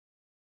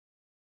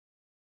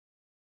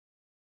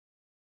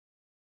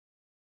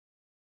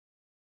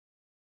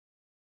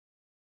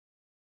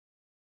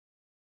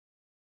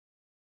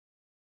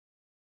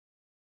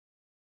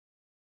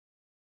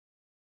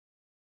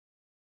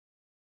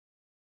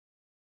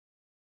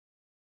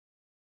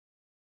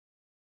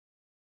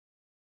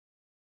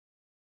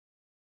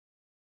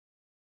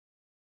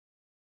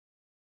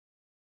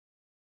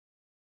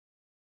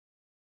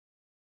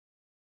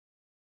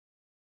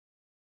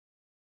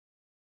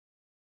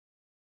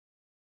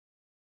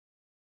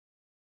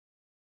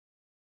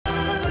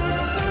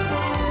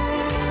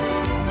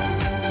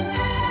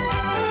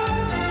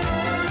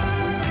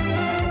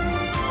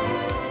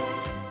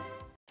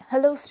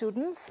Hello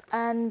students,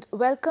 and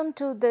welcome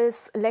to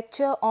this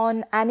lecture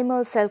on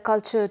animal cell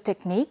culture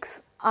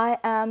techniques. I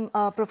am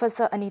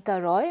Professor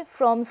Anita Roy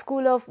from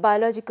School of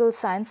Biological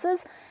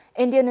Sciences,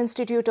 Indian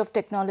Institute of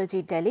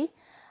Technology, Delhi,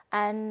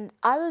 and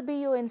I will be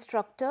your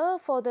instructor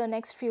for the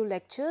next few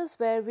lectures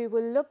where we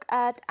will look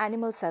at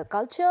animal cell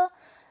culture,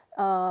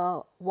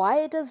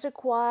 why it is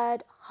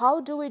required, how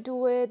do we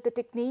do it, the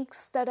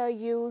techniques that are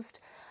used,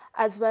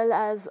 as well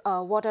as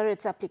what are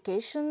its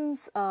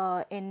applications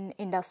in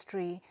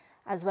industry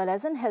as well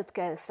as in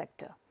healthcare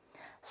sector.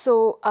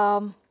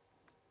 So,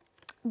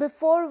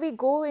 before we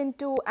go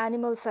into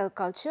animal cell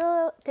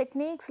culture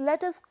techniques,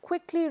 let us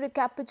quickly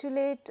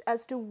recapitulate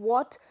as to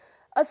what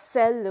a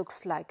cell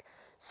looks like.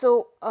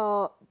 So,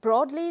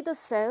 broadly the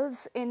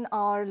cells in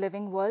our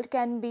living world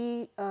can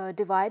be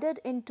divided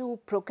into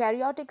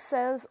prokaryotic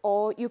cells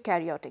or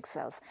eukaryotic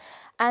cells.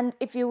 And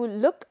if you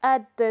look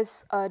at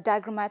this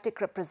diagrammatic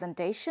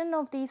representation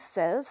of these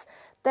cells,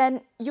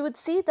 then you would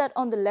see that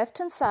on the left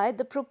hand side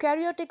the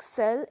prokaryotic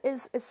cell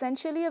is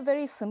essentially a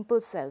very simple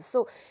cell.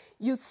 So,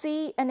 you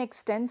see an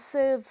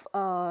extensive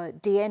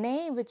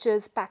DNA which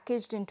is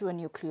packaged into a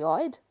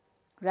nucleoid,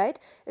 right?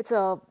 It is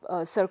a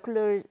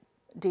circular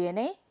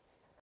DNA,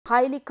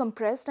 highly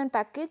compressed and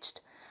packaged,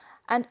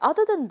 and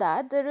other than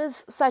that there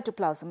is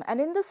cytoplasm,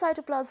 and in the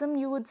cytoplasm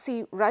you would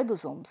see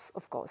ribosomes,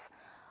 of course,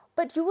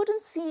 but you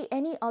wouldn't see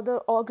any other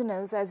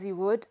organelles as you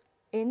would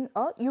in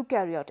a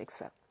eukaryotic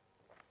cell.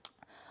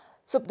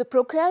 So, the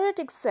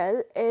prokaryotic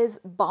cell is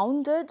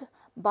bounded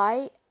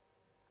by,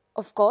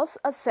 of course,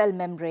 a cell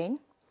membrane,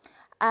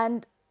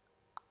 and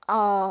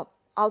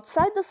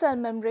outside the cell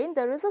membrane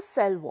there is a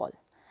cell wall.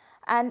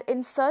 And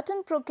in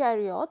certain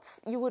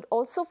prokaryotes, you would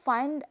also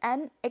find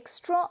an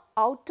extra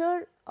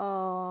outer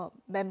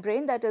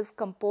membrane that is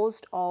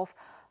composed of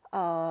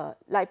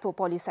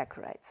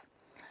lipopolysaccharides.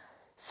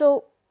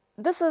 So,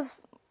 this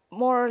is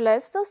more or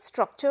less the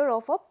structure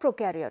of a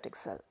prokaryotic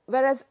cell.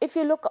 Whereas, if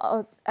you look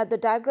at the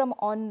diagram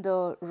on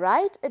the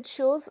right, it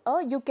shows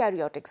a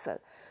eukaryotic cell.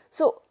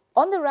 So,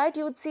 on the right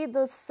you would see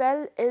the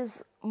cell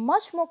is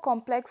much more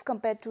complex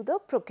compared to the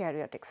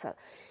prokaryotic cell.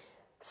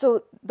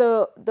 So,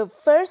 the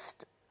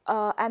first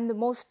and the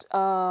most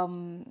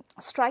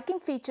striking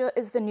feature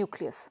is the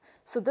nucleus.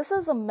 So, this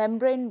is a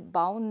membrane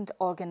bound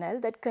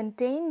organelle that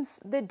contains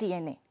the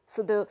DNA.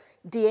 So, the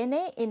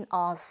DNA in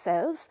our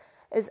cells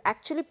is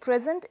actually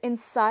present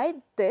inside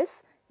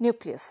this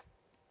nucleus.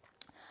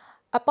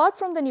 Apart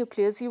from the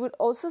nucleus, you would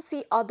also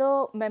see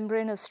other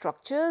membranous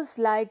structures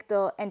like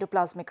the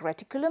endoplasmic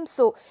reticulum.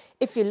 So,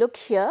 if you look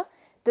here,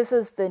 this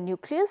is the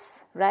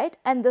nucleus, right,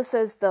 and this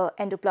is the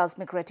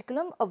endoplasmic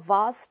reticulum, a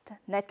vast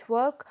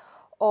network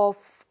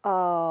of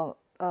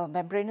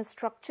membranous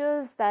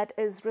structures that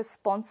is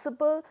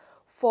responsible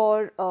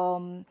for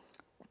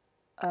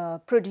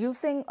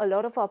producing a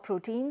lot of our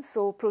proteins.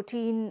 So,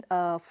 protein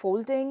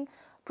folding,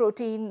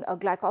 protein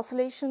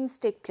glycosylations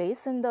take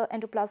place in the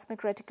endoplasmic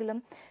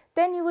reticulum.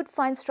 Then you would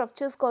find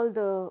structures called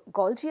the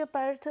Golgi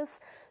apparatus.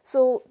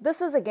 So,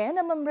 this is again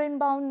a membrane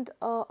bound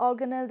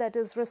organelle that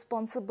is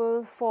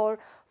responsible for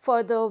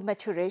further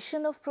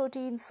maturation of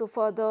proteins. So,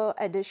 further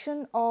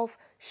addition of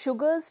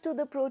sugars to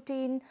the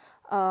protein,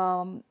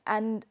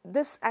 and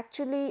this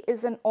actually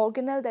is an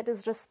organelle that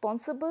is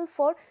responsible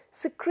for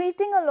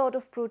secreting a lot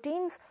of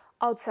proteins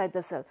outside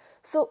the cell.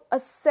 So, a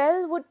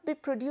cell would be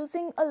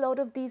producing a lot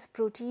of these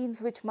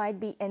proteins which might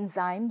be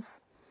enzymes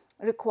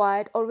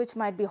required or which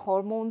might be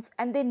hormones,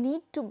 and they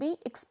need to be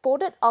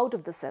exported out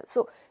of the cell.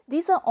 So,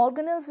 these are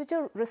organelles which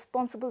are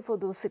responsible for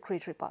those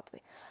secretory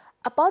pathway.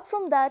 Apart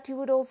from that, you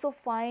would also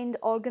find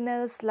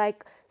organelles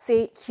like,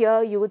 say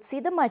here you would see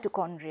the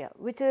mitochondria,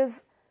 which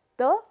is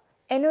the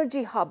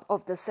energy hub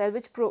of the cell,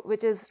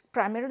 which is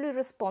primarily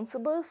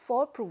responsible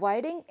for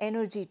providing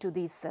energy to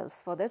these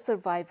cells for their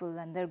survival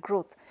and their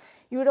growth.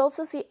 You would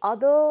also see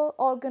other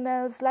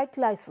organelles like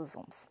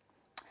lysosomes.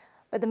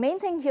 But the main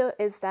thing here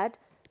is that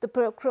the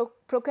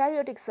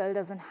prokaryotic cell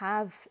does not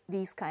have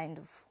these kind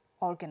of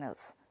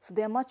organelles. So,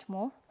 they are much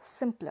more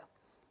simpler.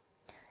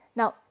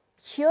 Now,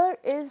 here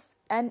is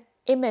an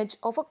image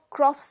of a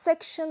cross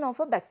section of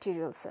a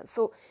bacterial cell.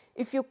 So,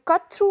 if you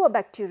cut through a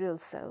bacterial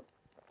cell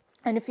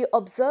and if you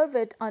observe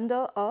it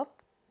under a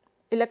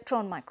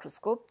electron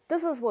microscope,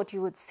 this is what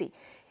you would see.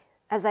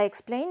 As I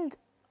explained,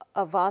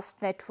 a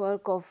vast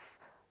network of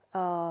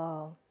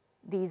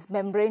these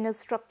membranous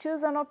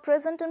structures are not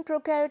present in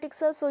prokaryotic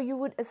cells. So, you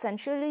would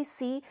essentially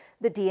see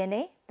the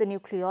DNA, the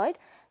nucleoid,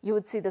 you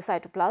would see the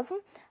cytoplasm,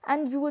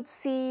 and you would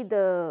see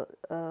the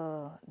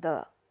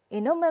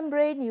inner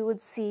membrane, you would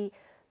see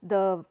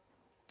the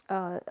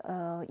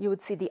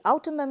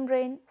outer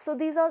membrane. So,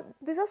 these are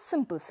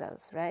simple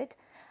cells, right?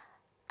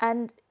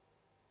 And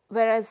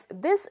whereas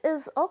this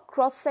is a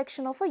cross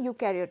section of a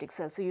eukaryotic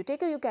cell. So, you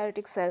take a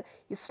eukaryotic cell,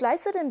 you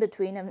slice it in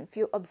between, and if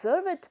you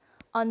observe it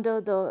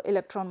under the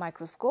electron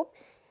microscope,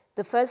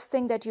 the first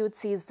thing that you would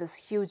see is this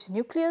huge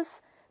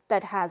nucleus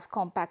that has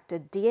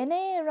compacted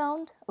DNA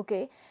around,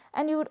 okay,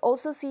 and you would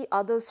also see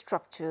other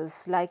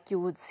structures like you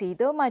would see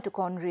the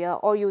mitochondria,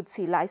 or you would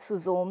see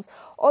lysosomes,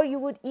 or you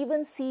would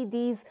even see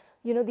these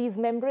you know, these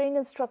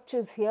membranous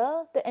structures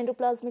here, the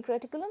endoplasmic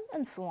reticulum,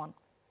 and so on.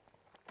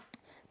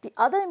 The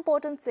other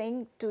important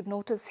thing to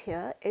notice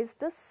here is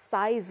the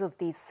size of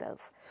these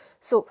cells.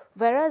 So,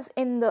 whereas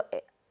in the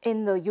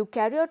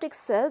eukaryotic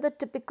cell, the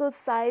typical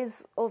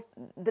size of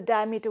the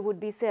diameter would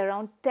be say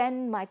around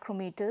 10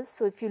 micrometers.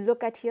 So, if you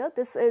look at here,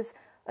 this is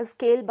a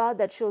scale bar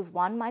that shows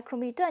 1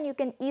 micrometer, and you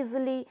can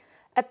easily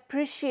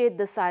appreciate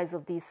the size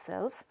of these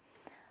cells.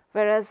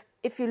 Whereas,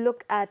 if you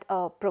look at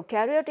a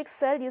prokaryotic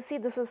cell, you see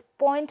this is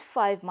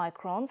 0.5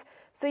 microns.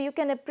 So, you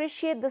can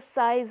appreciate the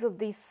size of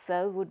this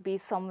cell would be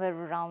somewhere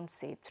around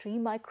say 3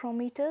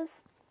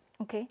 micrometers.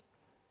 Okay.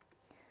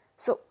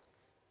 So,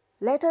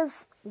 let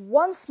us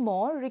once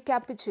more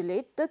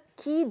recapitulate the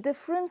key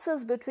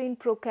differences between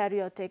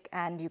prokaryotic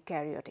and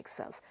eukaryotic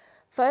cells.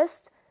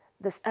 First,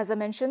 this, as I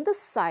mentioned, the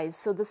size.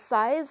 So, the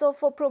size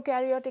of a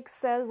prokaryotic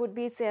cell would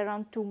be say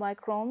around 2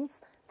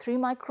 microns, 3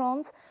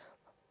 microns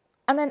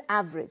on an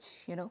average,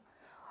 you know.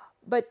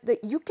 But the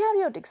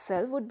eukaryotic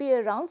cell would be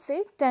around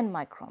say 10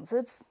 microns,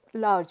 it is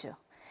larger.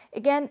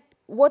 Again,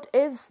 what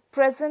is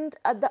present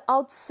at the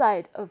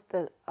outside of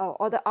the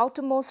or the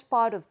outermost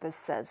part of this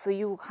cell. So,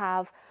 you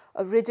have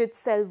a rigid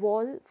cell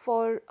wall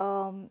for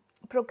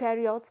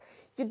prokaryotes.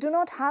 You do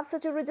not have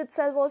such a rigid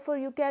cell wall for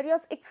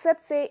eukaryotes,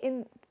 except say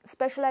in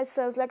specialized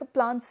cells like a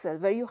plant cell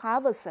where you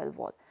have a cell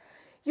wall.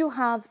 You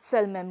have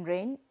cell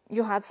membrane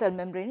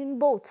in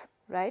both,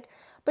 right?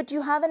 But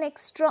you have an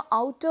extra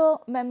outer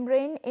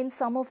membrane in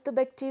some of the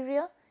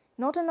bacteria,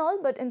 not in all,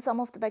 but in some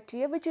of the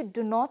bacteria, which you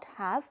do not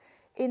have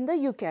in the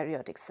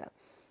eukaryotic cell.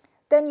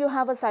 Then you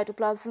have a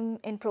cytoplasm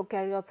in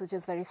prokaryotes, which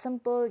is very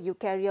simple.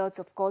 Eukaryotes,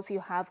 of course, you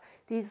have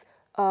these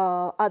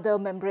other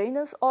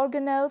membranous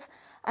organelles,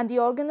 and the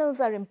organelles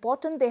are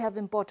important. They have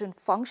important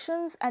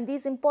functions, and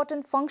these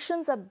important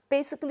functions are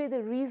basically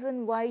the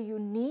reason why you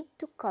need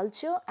to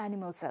culture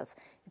animal cells.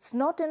 It's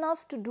not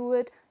enough to do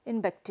it in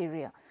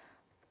bacteria.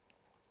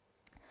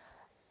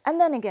 And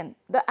then again,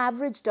 the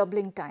average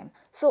doubling time.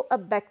 So,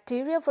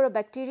 for a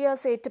bacteria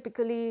say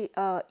typically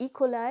E.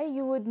 coli,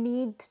 you would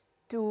need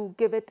to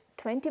give it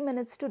 20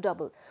 minutes to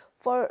double.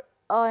 For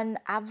an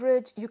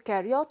average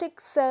eukaryotic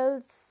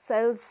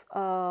cells,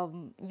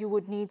 you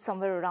would need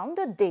somewhere around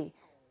a day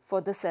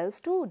for the cells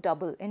to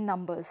double in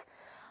numbers.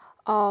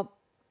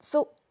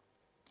 So,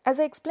 as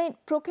I explained,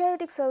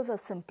 prokaryotic cells are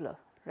simpler,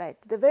 right?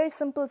 They are very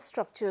simple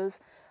structures.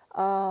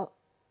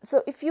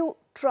 So, if you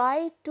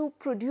try to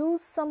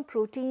produce some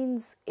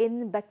proteins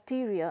in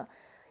bacteria,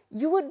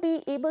 you would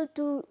be able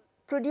to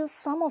produce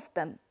some of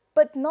them,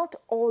 but not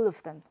all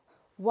of them.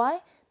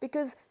 Why?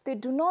 Because they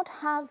do not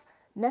have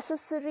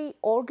necessary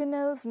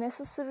organelles,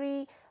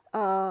 necessary,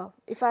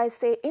 if I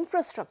say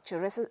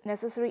infrastructure,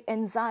 necessary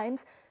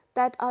enzymes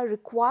that are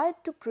required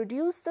to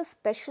produce the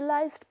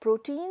specialized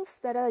proteins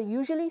that are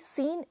usually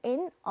seen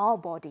in our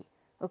body.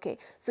 Okay.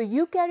 So,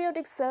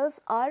 eukaryotic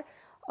cells are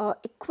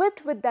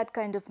equipped with that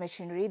kind of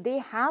machinery. They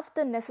have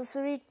the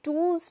necessary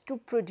tools to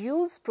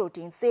produce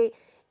proteins, say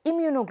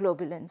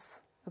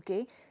immunoglobulins.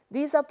 Okay.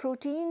 These are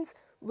proteins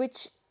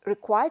which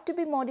require to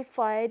be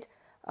modified,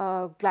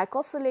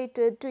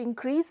 glycosylated to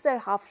increase their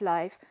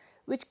half-life,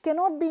 which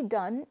cannot be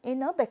done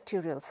in a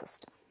bacterial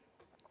system.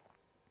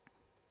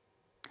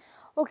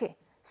 Okay.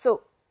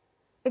 So,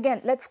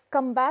 again, let us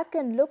come back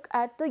and look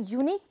at the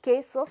unique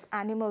case of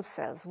animal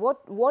cells.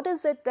 What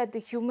is it that the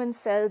human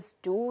cells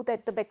do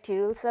that the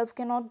bacterial cells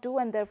cannot do,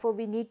 and therefore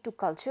we need to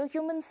culture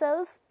human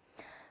cells?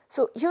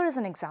 So, here is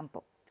an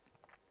example.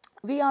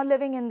 We are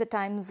living in the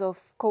times of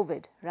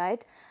COVID,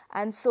 right?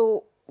 And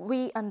so,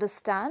 we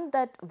understand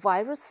that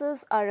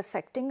viruses are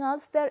affecting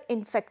us, they are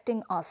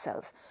infecting our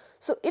cells.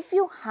 So, if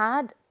you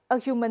had a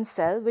human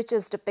cell which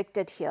is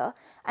depicted here,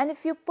 and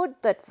if you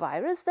put that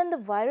virus, then the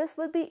virus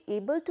will be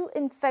able to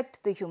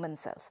infect the human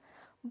cells.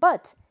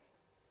 But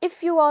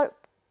if you are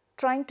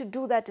trying to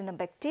do that in a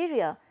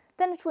bacteria,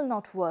 then it will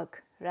not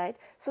work, right?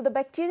 So, the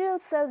bacterial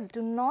cells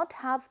do not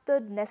have the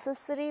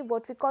necessary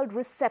what we call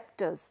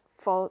receptors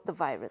for the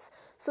virus.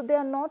 So, they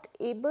are not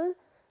able,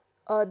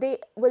 they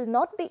will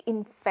not be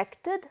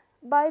infected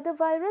by the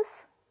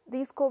virus,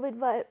 these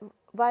COVID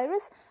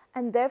virus,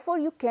 and therefore,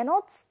 you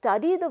cannot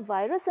study the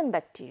virus in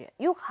bacteria.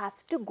 You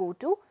have to go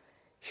to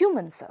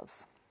human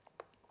cells.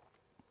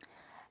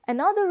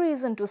 Another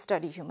reason to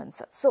study human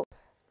cells. So,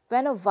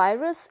 when a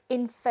virus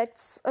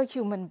infects a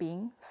human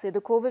being, say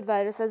the COVID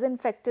virus has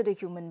infected a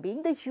human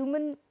being, the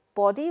human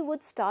body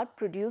would start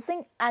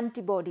producing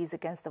antibodies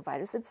against the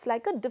virus. It is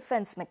like a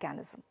defense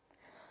mechanism.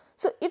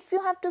 So, if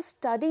you have to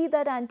study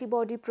that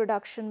antibody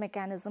production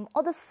mechanism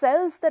or the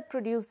cells that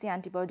produce the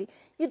antibody,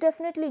 you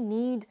definitely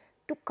need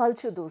to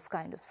culture those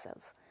kind of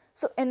cells.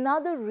 So,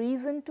 another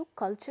reason to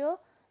culture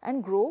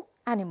and grow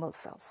animal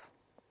cells.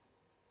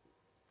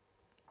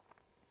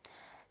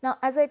 Now,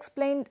 as I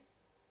explained,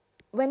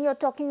 when you are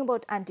talking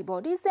about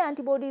antibodies, the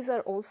antibodies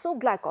are also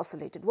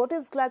glycosylated. What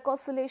is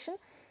glycosylation?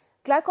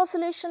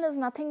 Glycosylation is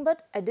nothing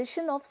but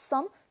addition of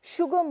some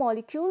sugar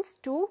molecules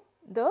to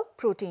the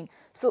protein.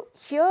 So,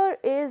 here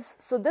is,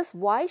 so this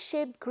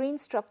Y-shaped green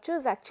structure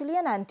is actually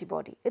an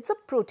antibody. It is a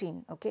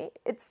protein, okay?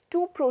 It is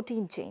two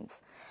protein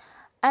chains.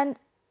 and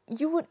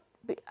you would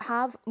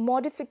have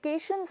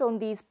modifications on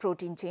these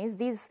protein chains,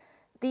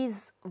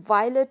 these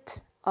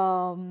violet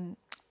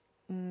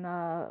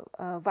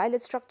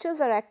violet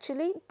structures are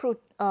actually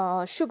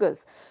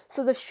sugars.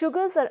 So, the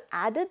sugars are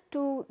added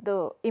to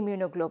the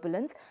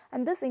immunoglobulins,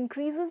 and this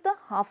increases the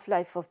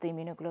half-life of the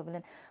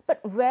immunoglobulin. But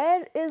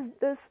where is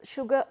this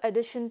sugar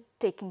addition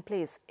taking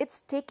place? It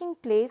is taking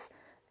place,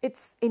 it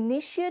is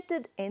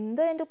initiated in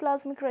the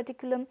endoplasmic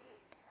reticulum,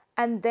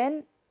 and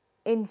then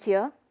in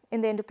here in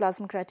the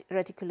endoplasmic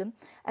reticulum,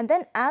 and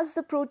then as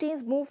the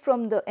proteins move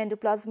from the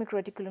endoplasmic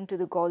reticulum to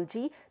the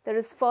Golgi, there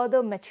is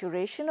further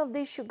maturation of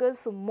these sugars.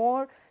 So,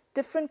 more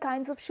different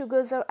kinds of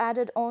sugars are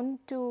added on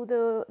to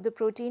the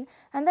protein,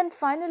 and then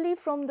finally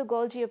from the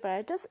Golgi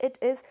apparatus it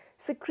is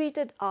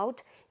secreted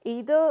out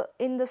either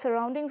in the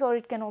surroundings, or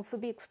it can also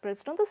be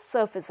expressed on the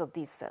surface of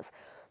these cells.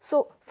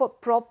 So, for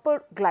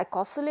proper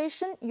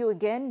glycosylation you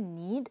again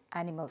need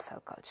animal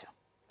cell culture.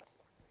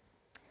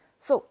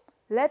 So,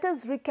 let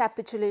us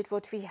recapitulate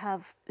what we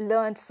have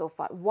learned so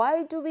far.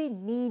 Why do we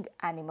need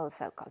animal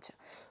cell culture?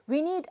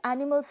 We need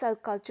animal cell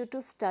culture to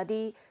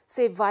study,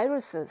 say,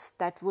 viruses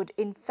that would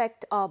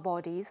infect our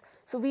bodies.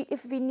 So,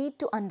 if we need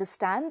to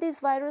understand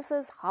these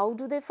viruses, how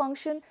do they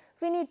function,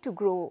 we need to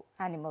grow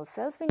animal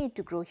cells, we need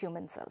to grow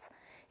human cells.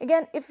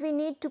 Again, if we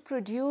need to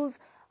produce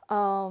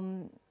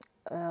antiviral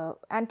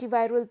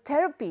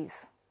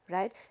therapies,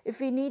 right, if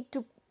we need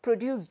to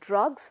produce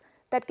drugs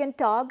that can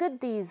target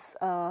these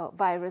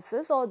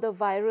viruses or the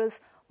virus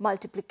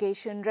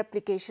multiplication,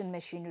 replication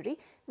machinery,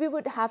 we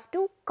would have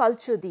to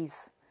culture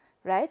these,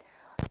 right.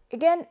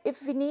 Again,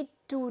 if we need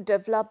to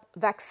develop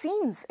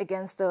vaccines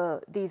against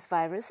these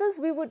viruses,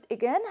 we would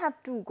again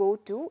have to go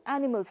to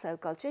animal cell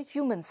culture,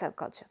 human cell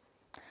culture.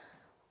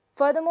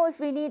 Furthermore, if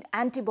we need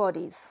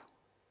antibodies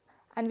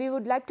and we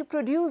would like to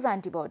produce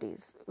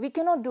antibodies, we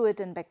cannot do it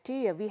in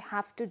bacteria, we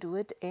have to do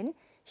it in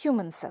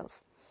human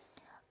cells.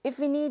 If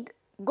we need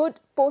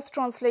good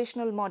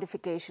post-translational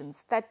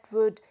modifications that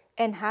would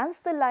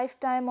enhance the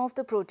lifetime of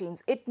the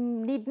proteins, it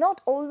need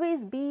not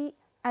always be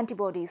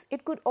antibodies,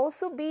 it could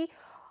also be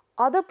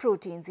other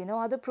proteins,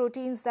 other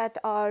proteins that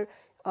are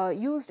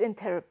used in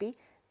therapy,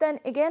 then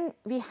again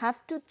we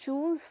have to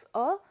choose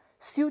a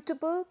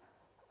suitable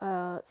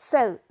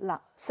cell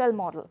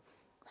model.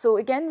 So,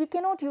 again we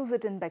cannot use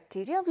it in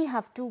bacteria, we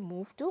have to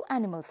move to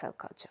animal cell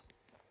culture.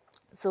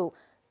 So,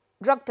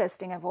 drug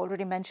testing, I have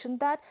already mentioned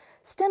that.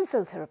 Stem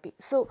cell therapy.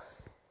 So,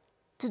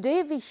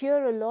 today we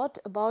hear a lot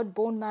about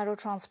bone marrow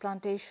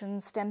transplantation,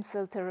 stem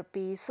cell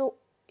therapy. So,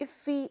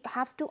 if we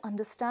have to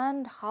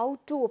understand how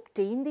to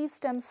obtain these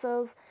stem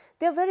cells,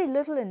 they are very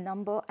little in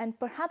number, and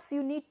perhaps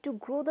you need to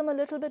grow them a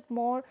little bit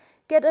more,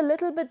 get a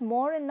little bit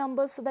more in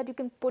number so that you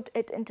can put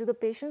it into the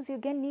patients. You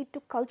again need to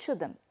culture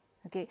them.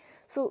 Okay.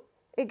 So,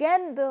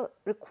 again the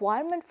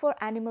requirement for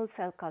animal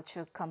cell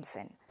culture comes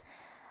in.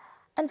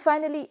 And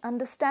finally,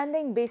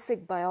 understanding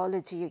basic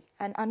biology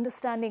and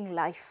understanding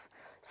life.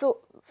 So,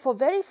 for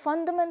very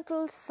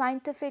fundamental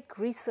scientific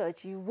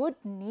research, you would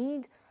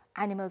need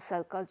animal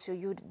cell culture,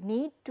 you would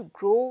need to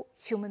grow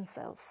human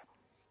cells.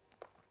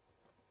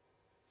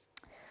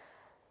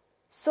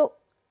 So,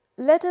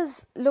 let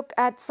us look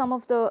at some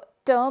of the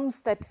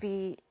terms that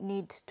we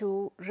need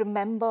to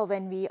remember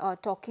when we are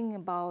talking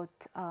about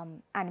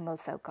animal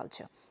cell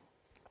culture.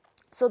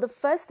 So, the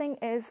first thing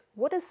is,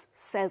 what is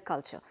cell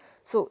culture?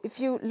 So, if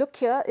you look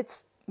here, it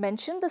is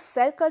mentioned the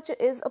cell culture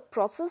is a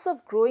process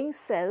of growing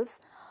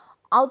cells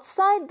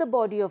outside the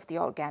body of the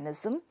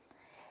organism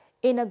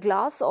in a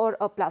glass or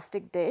a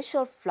plastic dish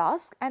or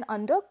flask and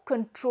under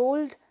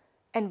controlled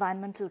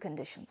environmental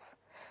conditions.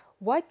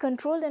 Why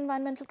controlled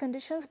environmental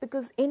conditions?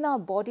 Because in our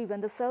body,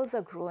 when the cells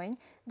are growing,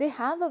 they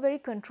have a very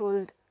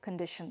controlled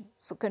condition.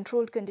 So,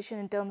 controlled condition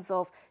in terms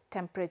of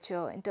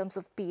temperature, in terms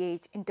of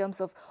pH, in terms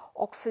of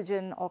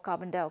oxygen or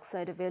carbon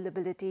dioxide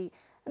availability,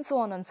 and so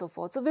on and so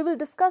forth. So, we will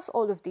discuss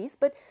all of these,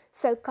 but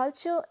cell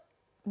culture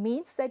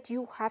means that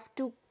you have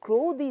to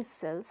grow these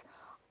cells,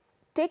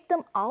 take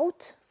them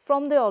out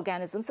from the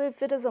organism. So,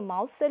 if it is a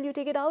mouse cell, you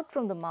take it out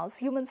from the mouse,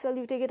 human cell,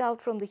 you take it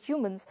out from the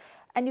humans,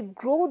 and you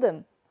grow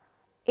them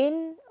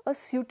in a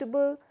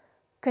suitable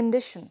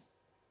condition.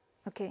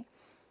 Okay.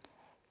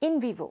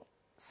 In vivo.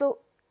 So,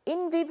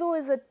 in vivo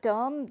is a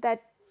term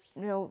that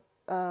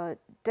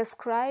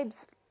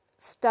describes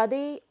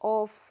study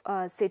of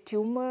say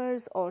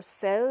tumors or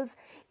cells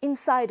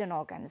inside an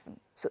organism.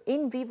 So,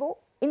 in vivo,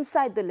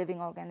 inside the living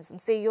organism,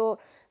 say you are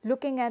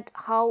looking at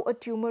how a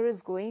tumor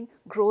is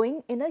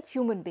growing in a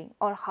human being,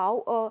 or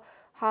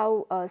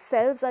how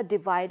cells are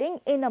dividing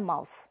in a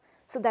mouse.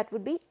 So, that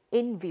would be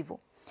in vivo.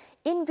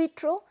 In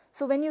vitro,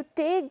 so when you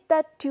take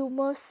that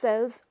tumor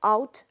cells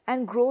out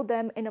and grow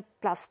them in a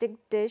plastic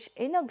dish,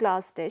 in a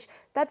glass dish,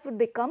 that would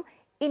become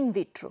in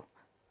vitro.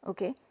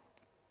 Okay.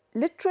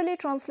 Literally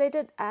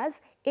translated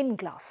as in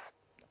glass.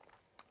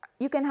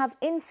 You can have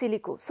in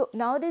silico. So,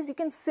 nowadays you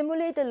can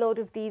simulate a lot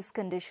of these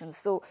conditions.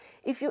 So,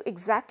 if you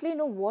exactly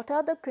know what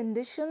are the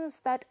conditions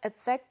that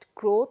affect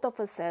growth of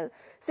a cell,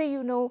 say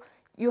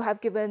you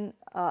have given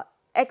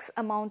X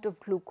amount of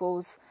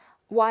glucose,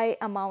 Y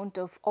amount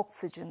of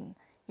oxygen,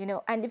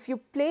 and if you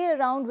play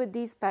around with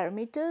these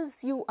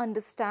parameters, you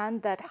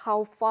understand that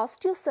how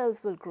fast your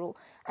cells will grow,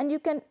 and you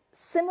can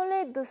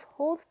simulate this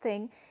whole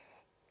thing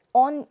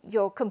on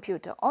your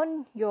computer,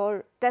 on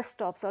your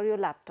desktops or your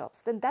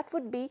laptops. Then that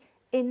would be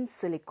in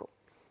silico.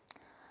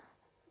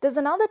 There's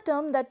another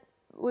term that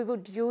we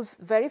would use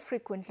very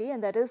frequently,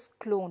 and that is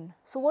clone.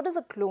 So what is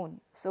a clone?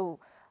 So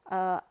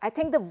I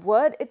think the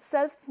word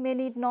itself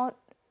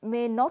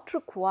may not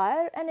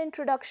require an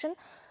introduction,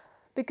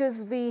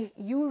 because we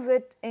use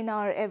it in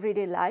our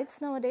everyday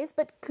lives nowadays.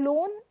 But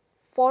clone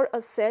for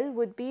a cell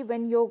would be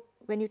when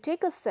you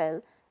take a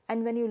cell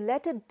and when you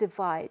let it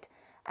divide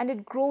and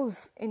it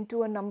grows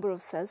into a number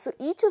of cells. So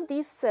each of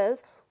these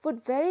cells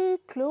would very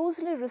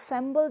closely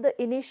resemble the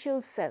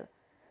initial cell.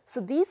 So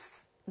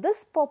this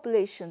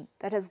population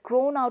that has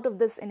grown out of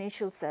this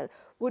initial cell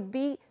would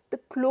be the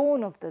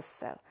clone of this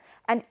cell.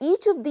 And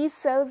each of these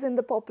cells in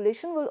the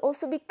population will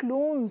also be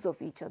clones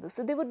of each other.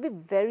 So they would be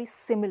very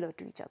similar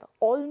to each other,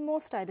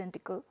 almost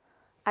identical.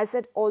 I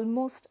said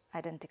almost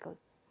identical.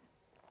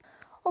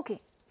 Okay,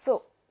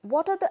 so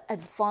what are the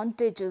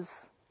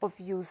advantages of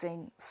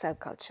using cell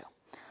culture?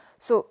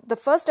 So the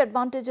first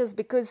advantage is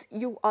because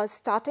you are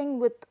starting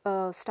with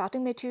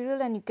starting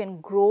material and you can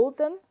grow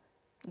them,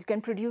 you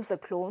can produce a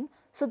clone.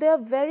 So they are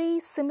very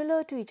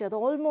similar to each other,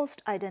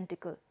 almost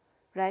identical.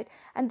 Right?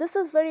 And this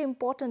is very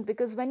important,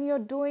 because when you are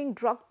doing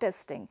drug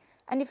testing,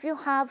 and if you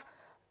have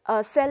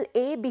cell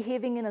A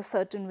behaving in a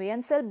certain way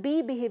and cell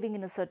B behaving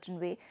in a certain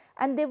way,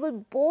 and they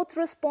will both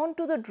respond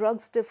to the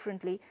drugs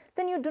differently,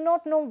 then you do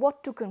not know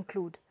what to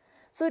conclude.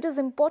 So it is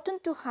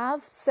important to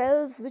have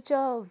cells which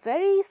are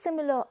very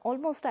similar,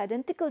 almost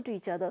identical to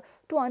each other,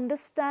 to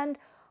understand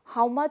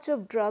how much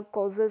of drug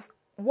causes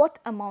what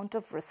amount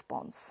of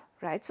response,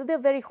 right? So they are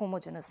very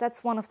homogeneous.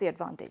 That's one of the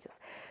advantages.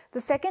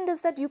 The second is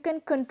that you can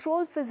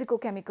control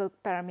physicochemical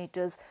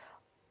parameters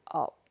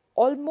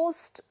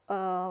almost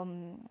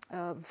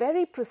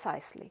very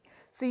precisely.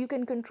 So you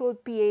can control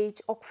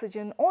pH,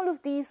 oxygen, all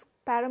of these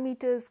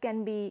parameters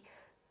can be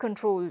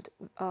controlled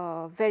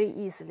very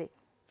easily.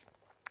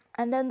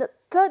 And then the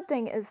third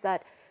thing is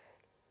that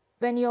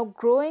when you're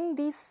growing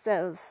these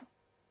cells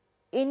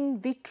in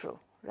vitro,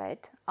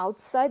 right,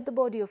 outside the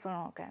body of an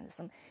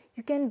organism,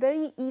 you can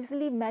very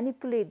easily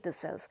manipulate the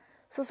cells.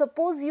 So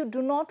suppose you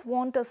do not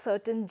want a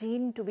certain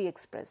gene to be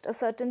expressed, a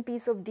certain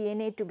piece of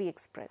DNA to be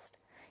expressed.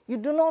 You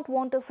do not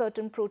want a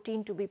certain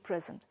protein to be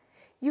present.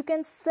 You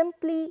can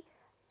simply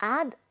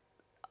add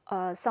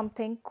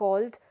something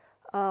called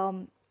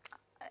an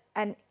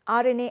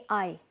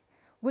RNAi,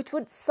 which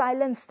would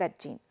silence that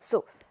gene.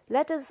 So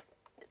let us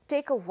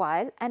take a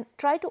while and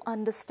try to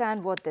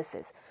understand what this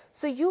is.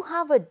 So you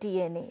have a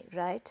DNA,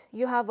 right?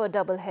 You have a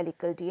double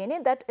helical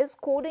DNA that is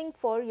coding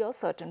for your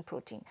certain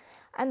protein.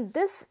 And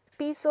this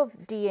piece of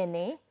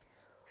DNA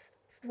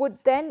would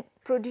then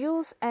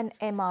produce an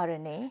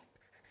mRNA,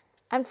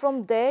 and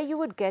from there you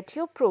would get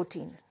your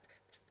protein,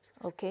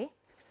 okay?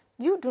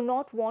 You do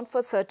not want,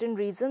 for certain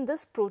reason,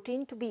 this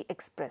protein to be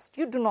expressed.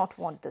 You do not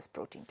want this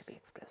protein to be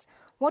expressed.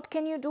 What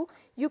can you do?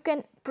 You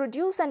can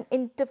produce an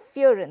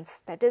interference.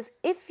 That is,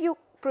 if you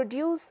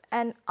produce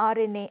an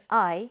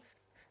RNAi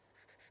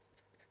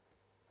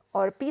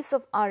or a piece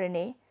of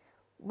RNA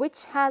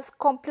which has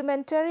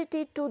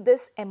complementarity to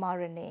this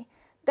mRNA,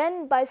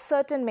 then by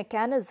certain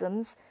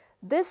mechanisms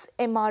this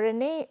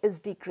mRNA is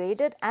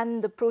degraded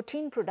and the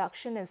protein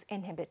production is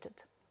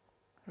inhibited,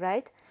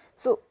 right?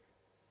 So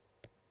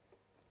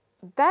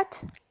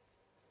that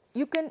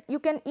you can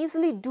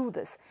easily do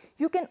this.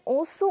 You can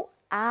also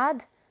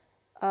add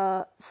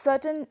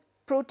certain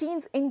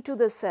proteins into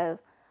the cell,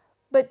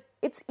 but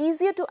it's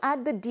easier to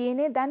add the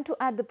DNA than to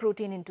add the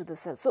protein into the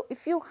cell. So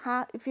if you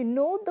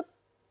know the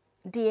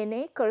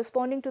DNA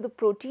corresponding to the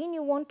protein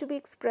you want to be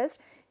expressed,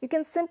 you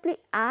can simply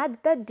add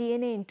that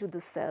DNA into the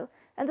cell,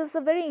 and this is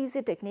a very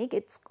easy technique.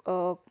 It's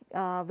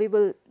we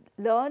will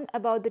learn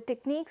about the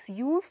techniques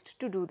used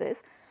to do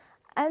this,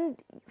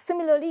 and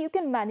similarly you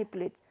can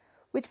manipulate,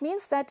 which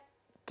means that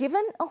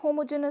given a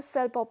homogeneous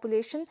cell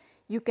population,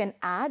 you can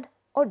add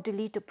or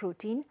delete a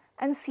protein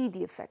and see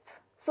the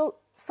effects. So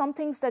some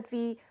things that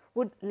we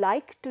would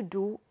like to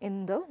do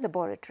in the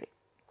laboratory.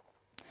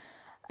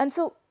 And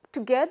so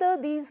together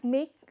these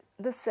make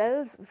the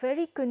cells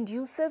very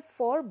conducive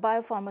for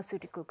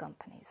biopharmaceutical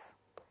companies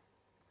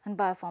and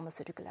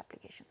biopharmaceutical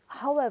application.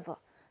 However,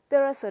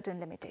 there are certain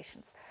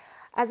limitations.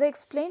 As I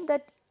explained,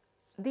 that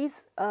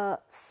these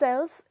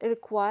cells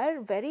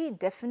require very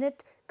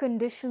definite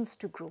conditions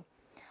to grow,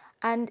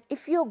 and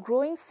if you are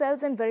growing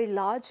cells in very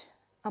large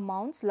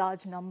amounts,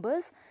 large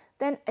numbers,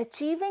 then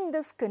achieving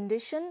this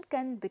condition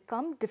can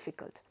become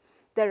difficult.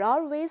 There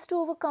are ways to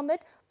overcome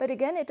it, but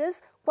again it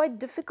is quite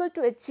difficult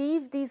to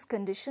achieve these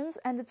conditions,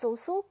 and it's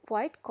also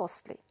quite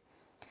costly.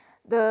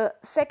 The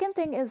second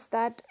thing is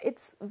that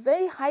it's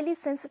very highly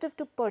sensitive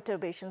to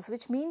perturbations,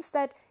 which means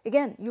that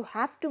again you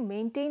have to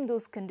maintain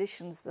those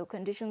conditions, the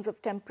conditions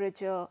of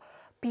temperature,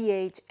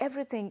 pH,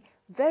 everything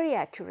very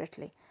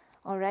accurately.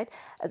 All right.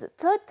 The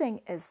third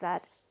thing is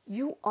that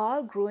you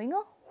are growing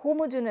a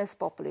homogeneous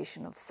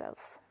population of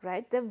cells,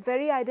 right? They're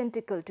very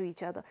identical to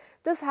each other.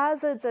 This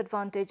has its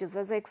advantages.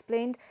 As I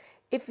explained,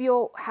 if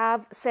you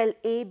have cell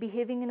A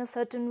behaving in a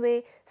certain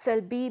way,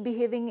 cell B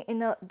behaving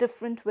in a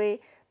different way,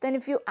 then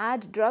if you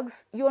add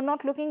drugs, you are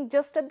not looking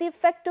just at the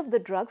effect of the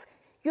drugs,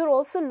 you are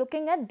also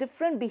looking at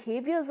different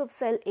behaviors of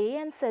cell A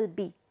and cell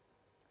B,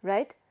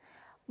 right?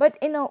 But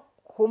in a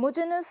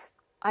homogeneous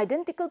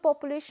identical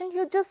population,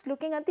 you are just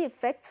looking at the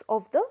effects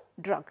of the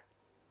drug.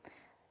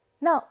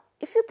 Now,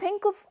 if you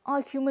think of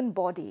our human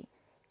body,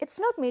 it's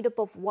not made up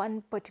of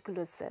one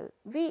particular cell.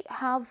 We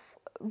have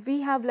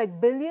like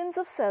billions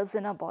of cells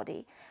in our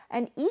body,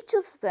 and each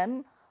of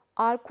them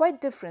are quite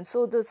different.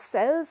 So, the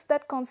cells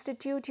that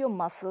constitute your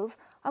muscles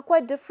are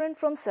quite different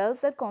from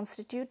cells that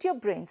constitute your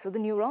brain. So, the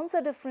neurons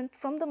are different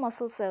from the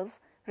muscle cells,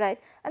 right?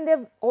 And they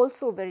are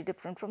also very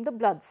different from the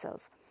blood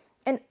cells.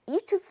 And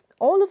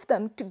all of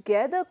them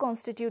together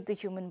constitute the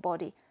human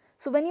body.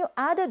 So, when you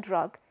add a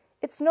drug,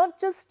 it's not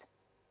just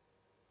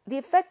the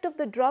effect of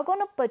the drug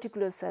on a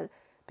particular cell,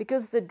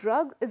 because the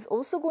drug is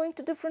also going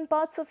to different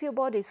parts of your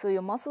body. So,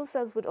 your muscle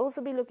cells would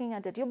also be looking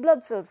at it, your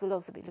blood cells will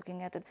also be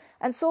looking at it,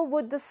 and so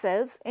would the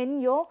cells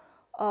in your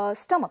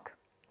stomach.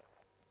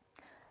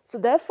 So,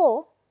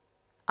 therefore,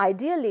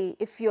 ideally,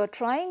 if you are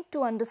trying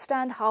to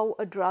understand how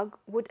a drug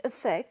would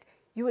affect,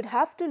 you would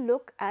have to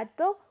look at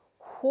the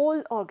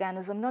whole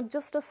organism, not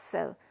just a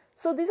cell.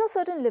 So, these are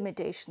certain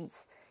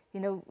limitations.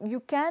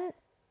 You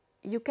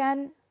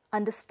can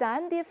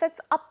understand the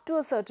effects up to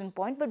a certain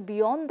point, but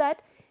beyond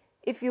that,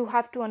 if you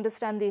have to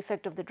understand the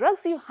effect of the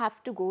drugs, you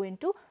have to go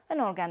into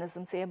an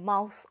organism, say a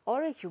mouse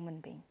or a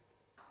human being.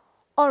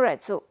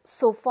 Alright,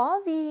 so far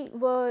we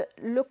were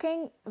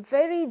looking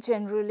very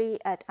generally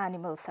at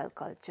animal cell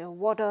culture.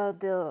 What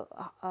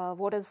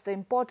is the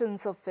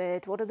importance of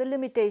it? What are the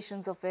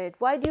limitations of it?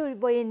 Why do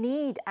we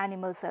need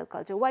animal cell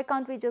culture? Why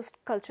can't we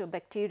just culture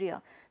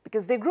bacteria?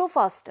 Because they grow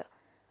faster,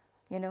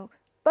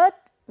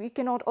 but we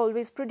cannot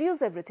always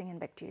produce everything in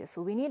bacteria,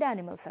 so we need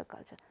animal cell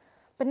culture.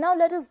 But now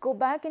let us go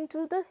back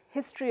into the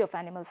history of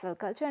animal cell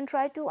culture and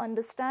try to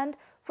understand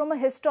from a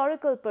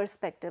historical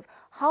perspective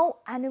how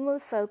animal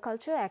cell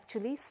culture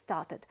actually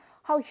started,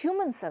 how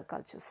human cell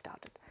culture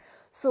started.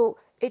 So,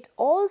 it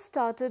all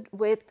started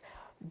with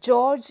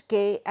George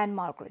Gay and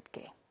Margaret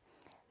Gay.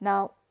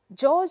 Now,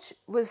 George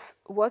was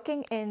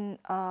working in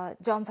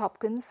Johns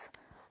Hopkins,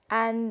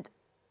 and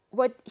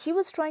what he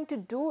was trying to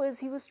do is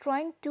he was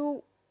trying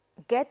to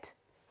get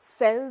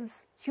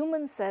cells,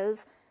 human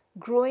cells,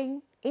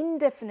 growing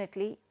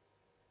indefinitely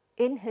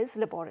in his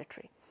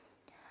laboratory.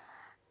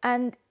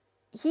 And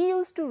he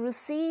used to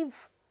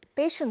receive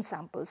patient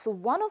samples. So,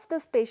 one of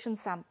this patient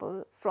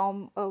sample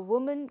from a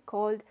woman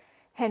called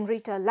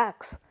Henrietta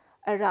Lacks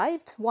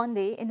arrived one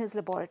day in his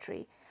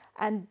laboratory,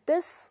 and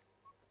this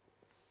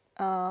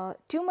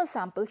tumor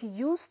sample, he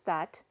used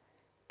that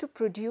to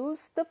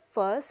produce the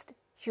first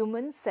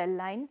human cell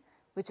line,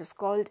 which is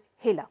called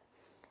HeLa.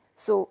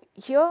 So,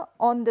 here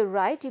on the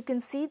right you can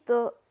see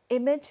the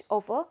image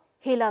of a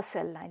HeLa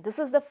cell line. This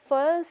is the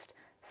first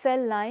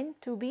cell line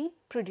to be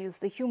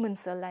produced, the human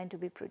cell line to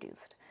be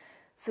produced.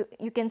 So,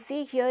 you can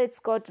see here it's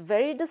got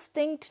very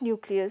distinct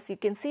nucleus, you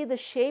can see the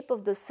shape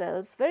of the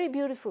cells, very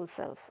beautiful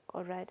cells,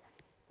 alright,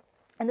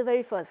 and the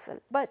very first cell.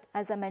 But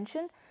as I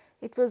mentioned,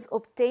 it was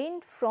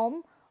obtained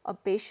from a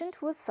patient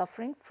who was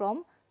suffering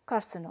from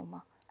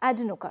carcinoma,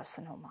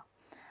 adenocarcinoma,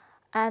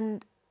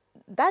 and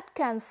that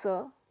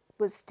cancer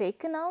was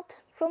taken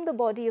out from the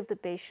body of the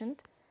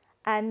patient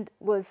and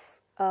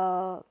was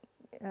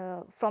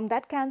from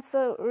that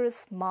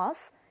cancerous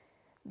mass,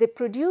 they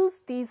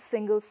produced these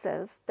single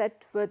cells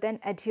that were then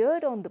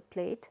adhered on the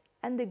plate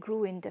and they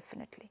grew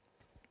indefinitely.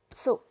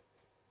 So,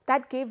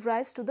 that gave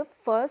rise to the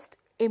first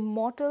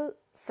immortal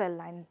cell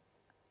line,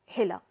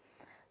 HeLa.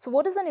 So,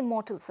 what is an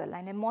immortal cell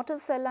line? Immortal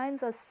cell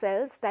lines are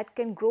cells that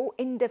can grow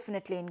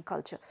indefinitely in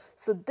culture.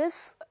 So,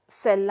 this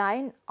cell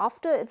line,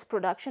 after its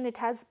production, it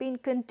has been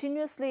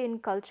continuously in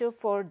culture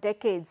for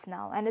decades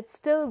now and it's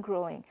still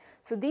growing.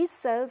 So, these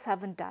cells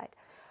haven't died.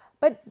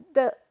 But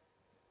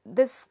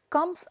this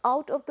comes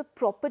out of the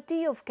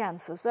property of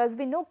cancer. So, as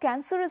we know,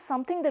 cancer is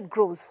something that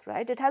grows,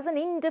 right? It has an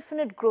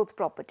indefinite growth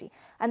property,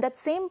 and that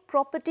same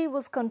property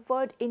was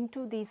conferred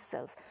into these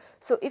cells.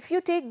 So, if you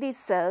take these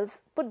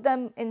cells, put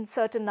them in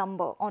certain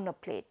number on a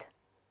plate,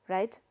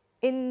 right,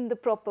 in the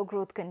proper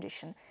growth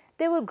condition,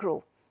 they will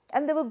grow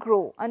and they will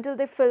grow until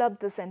they fill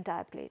up this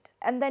entire plate.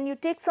 And then you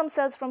take some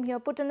cells from here,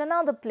 put in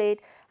another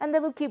plate, and they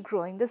will keep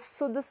growing.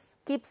 So, this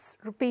keeps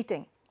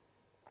repeating.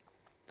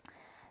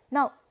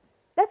 Now,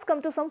 let us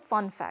come to some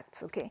fun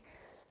facts, okay.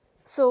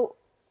 So,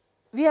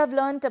 we have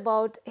learnt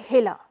about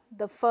HeLa,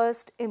 the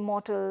first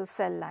immortal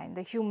cell line,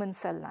 the human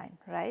cell line,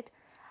 right.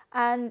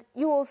 And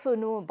you also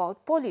know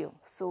about polio.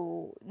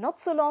 So,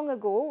 not so long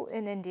ago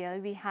in India,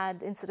 we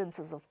had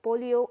incidences of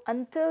polio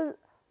until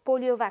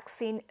polio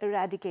vaccine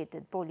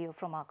eradicated polio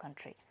from our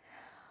country.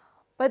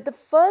 But the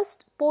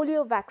first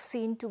polio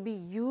vaccine to be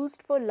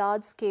used for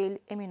large scale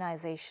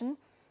immunization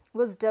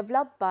was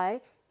developed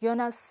by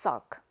Jonas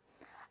Salk.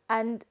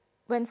 And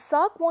when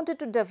Salk wanted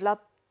to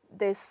develop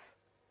this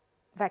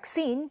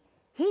vaccine,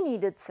 he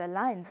needed cell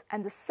lines,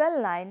 and the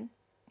cell line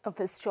of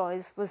his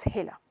choice was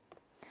HeLa.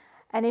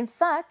 And in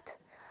fact,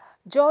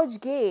 George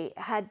Gay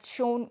had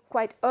shown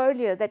quite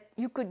earlier that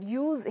you could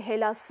use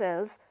HeLa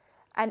cells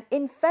and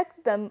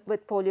infect them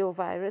with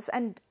poliovirus,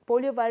 and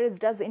poliovirus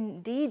does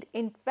indeed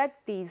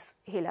infect these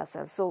HeLa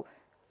cells. So,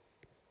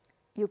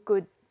 you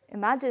could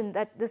imagine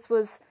that this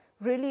was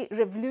really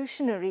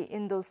revolutionary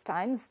in those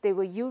times. They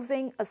were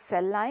using a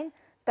cell line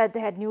that they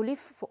had newly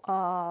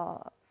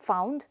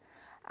found,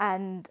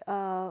 and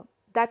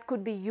that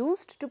could be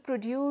used to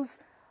produce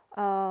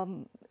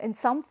in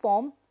some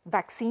form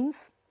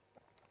vaccines,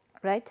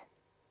 right.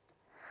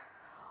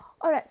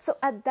 Alright, so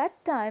at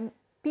that time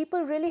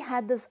people really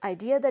had this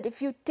idea that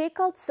if you take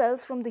out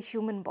cells from the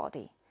human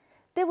body,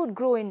 they would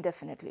grow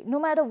indefinitely, no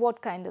matter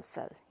what kind of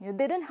cell. They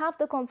didn't have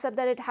the concept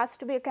that it has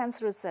to be a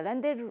cancerous cell,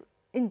 and they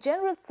in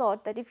general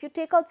thought that if you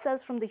take out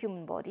cells from the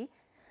human body,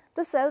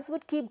 the cells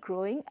would keep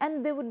growing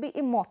and they would be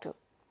immortal.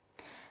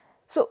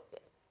 So,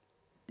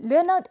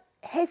 Leonard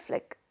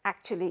Hayflick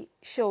actually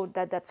showed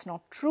that that's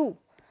not true,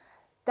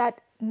 that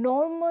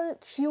normal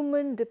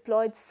human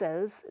diploid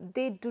cells,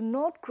 they do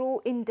not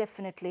grow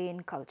indefinitely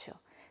in culture.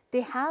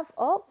 They have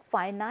a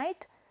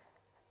finite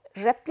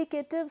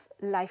replicative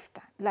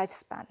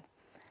lifespan.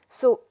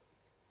 So,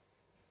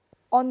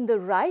 on the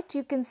right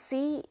you can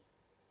see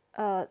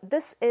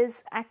this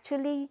is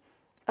actually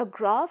a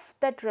graph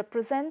that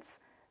represents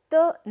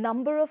the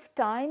number of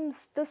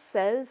times the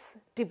cells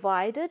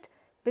divided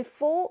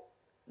before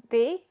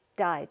they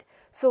died.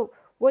 So,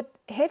 what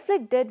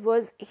Hayflick did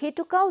was he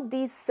took out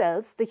these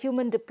cells, the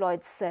human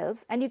diploid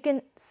cells, and you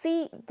can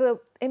see the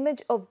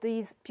image of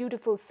these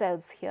beautiful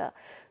cells here.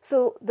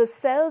 So, the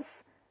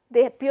cells,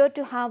 they appear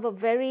to have a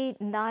very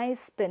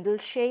nice spindle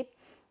shape.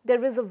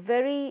 There is a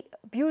very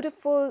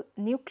beautiful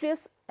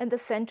nucleus in the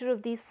center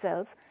of these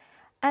cells,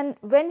 and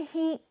when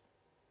he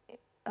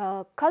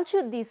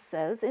cultured these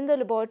cells in the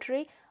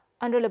laboratory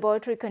under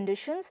laboratory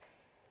conditions,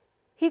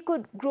 he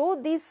could grow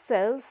these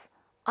cells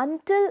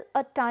until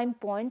a time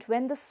point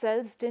when the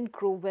cells didn't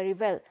grow very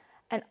well,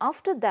 and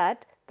after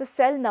that the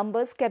cell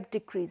numbers kept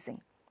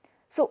decreasing.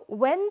 So,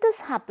 when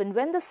this happened,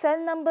 when the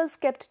cell numbers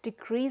kept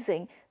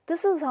decreasing,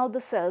 this is how the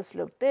cells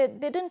looked. They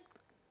didn't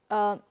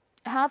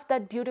have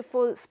that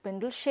beautiful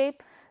spindle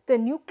shape. The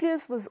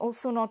nucleus was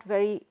also not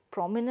very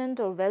prominent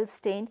or well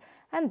stained,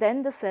 and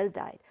then the cell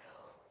died.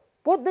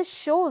 What this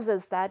shows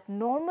is that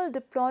normal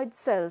diploid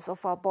cells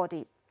of our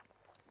body,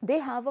 they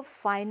have a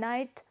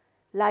finite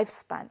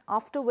lifespan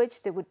after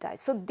which they would die.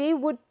 So, they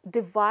would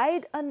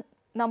divide a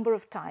number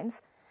of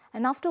times,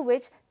 and after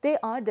which they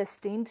are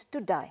destined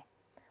to die.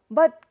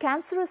 But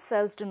cancerous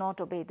cells do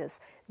not obey this.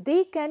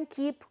 They can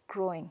keep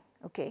growing.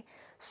 Okay.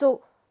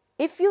 So,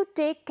 if you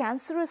take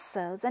cancerous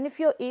cells and if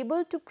you are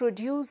able to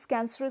produce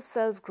cancerous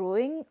cells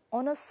growing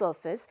on a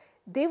surface,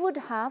 they would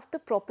have the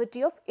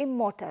property of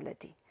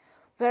immortality.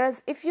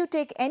 Whereas, if you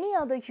take any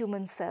other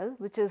human cell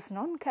which is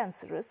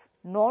non-cancerous,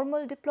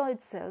 normal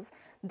diploid cells,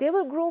 they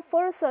will grow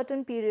for a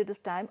certain period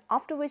of time,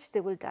 after which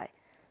they will die.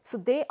 So,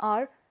 they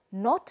are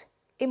not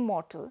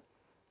immortal,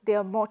 they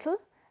are mortal,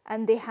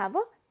 and they have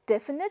a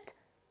definite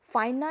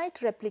finite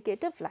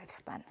replicative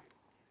lifespan.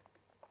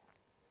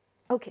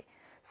 Okay.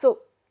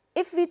 So,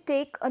 if we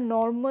take a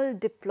normal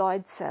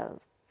diploid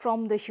cell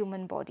from the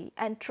human body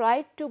and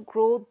try to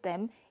grow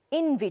them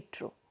in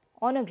vitro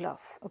on a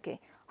glass,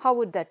 okay, how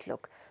would that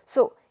look?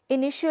 So,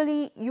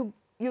 initially you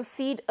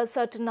seed a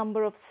certain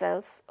number of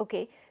cells,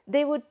 okay,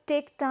 they would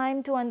take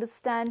time to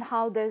understand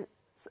how the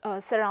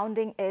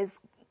surrounding is,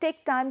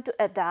 take time to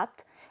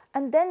adapt,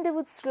 and then they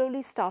would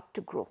slowly start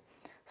to grow.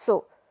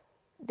 So,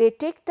 they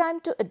take time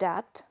to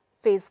adapt,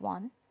 phase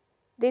 1,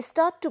 they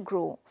start to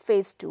grow,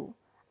 phase 2,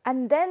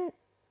 and then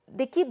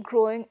they keep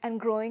growing and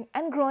growing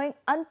and growing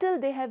until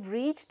they have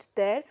reached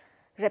their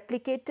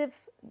replicative,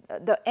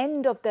 the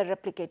end of their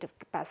replicative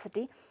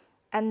capacity,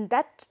 and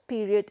that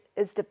period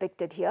is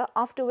depicted here,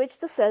 after which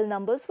the cell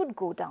numbers would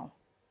go down.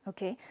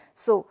 Okay.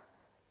 So,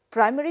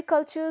 primary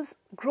cultures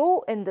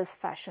grow in this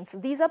fashion. So,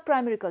 these are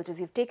primary cultures.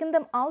 You have taken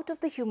them out of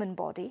the human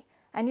body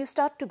and you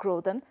start to grow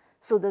them.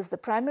 So, there is the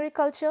primary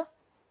culture,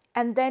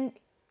 and then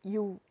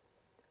you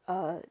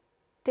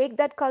take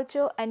that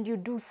culture and you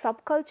do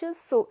subcultures.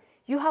 So,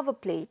 you have a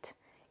plate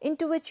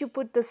into which you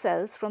put the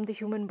cells from the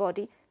human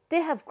body.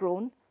 They have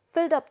grown,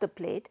 filled up the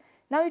plate.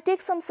 Now, you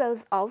take some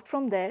cells out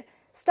from there,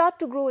 start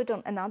to grow it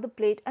on another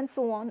plate, and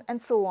so on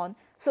and so on.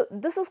 So,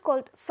 this is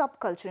called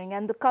subculturing,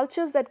 and the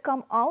cultures that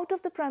come out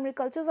of the primary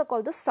cultures are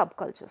called the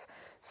subcultures.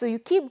 So, you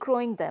keep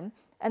growing them,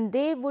 and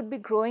they would be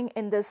growing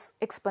in this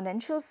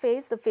exponential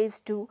phase, the phase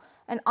 2,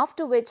 and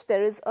after which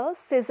there is a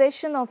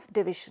cessation of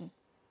division.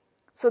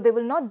 So, they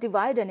will not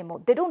divide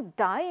anymore. They do not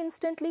die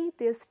instantly,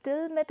 they are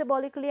still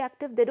metabolically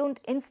active. They do not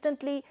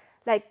instantly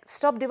like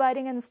stop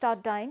dividing and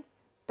start dying.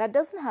 That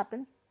does not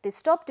happen. They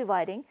stop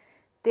dividing,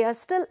 they are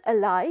still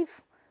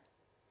alive,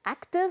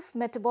 active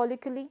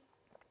metabolically,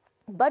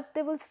 but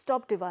they will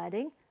stop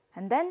dividing,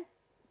 and then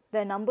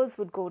their numbers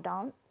would go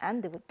down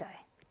and they would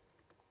die.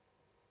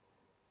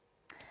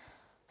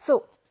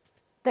 So,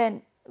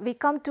 then we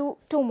come to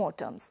two more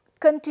terms,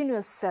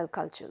 continuous cell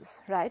cultures,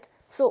 right.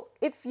 So,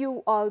 if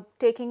you are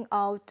taking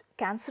out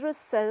cancerous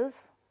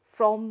cells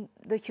from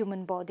the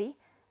human body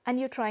and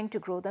you are trying to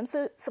grow them.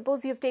 So,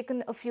 suppose you have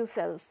taken a few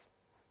cells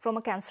from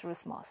a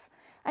cancerous mass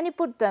and you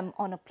put them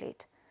on a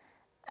plate,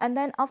 and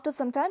then after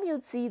some time you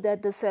would see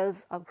that the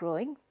cells are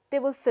growing, they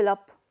will fill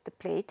up the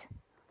plate.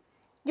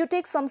 You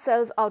take some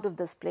cells out of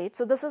this plate,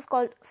 so this is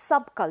called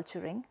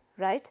subculturing,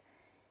 right.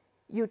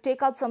 You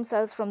take out some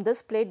cells from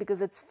this plate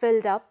because it is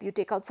filled up, you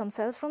take out some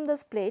cells from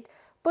this plate,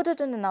 put it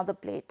in another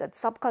plate, that is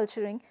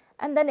subculturing,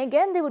 and then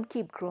again they would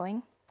keep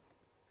growing.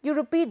 You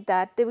repeat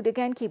that, they would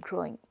again keep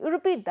growing. You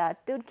repeat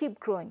that, they would keep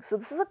growing. So,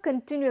 this is a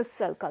continuous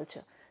cell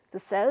culture. The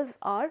cells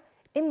are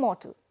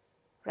immortal,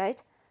 right.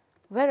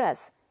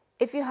 Whereas,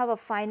 if you have a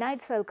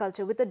finite cell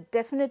culture with a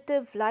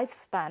definitive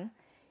lifespan,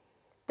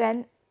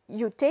 then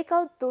you take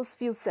out those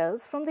few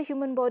cells from the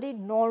human body,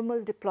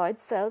 normal diploid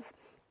cells,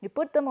 you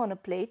put them on a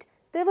plate,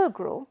 they will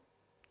grow,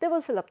 they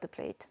will fill up the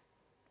plate.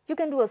 You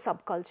can do a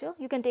subculture,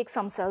 you can take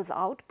some cells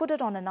out, put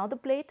it on another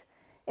plate,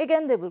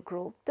 again they will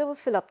grow, they will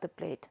fill up the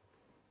plate.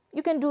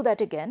 You can do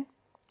that again,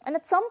 and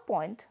at some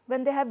point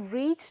when they have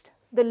reached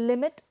the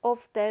limit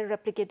of their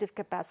replicative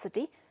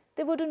capacity,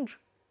 they wouldn't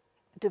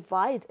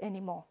divide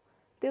anymore.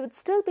 They would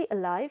still be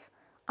alive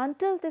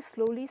until they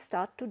slowly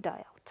start to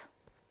die out.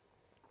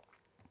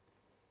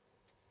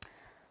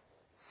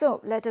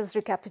 So, let us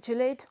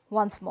recapitulate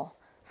once more.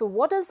 So,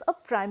 what is a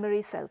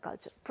primary cell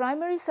culture?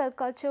 Primary cell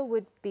culture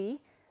would be,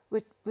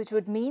 which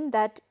would mean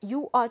that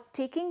you are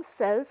taking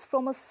cells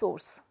from a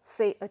source,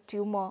 say a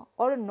tumor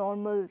or a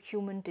normal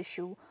human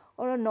tissue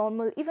or a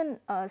normal, even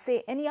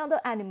say any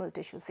other animal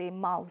tissue, say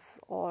mouse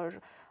or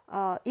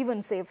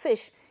even say a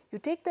fish. You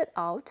take that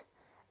out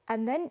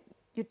and then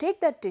you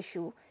take that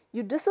tissue,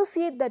 you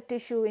dissociate that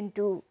tissue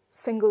into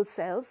single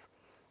cells,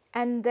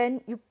 and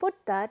then you put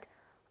that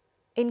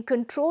in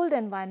controlled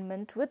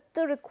environment with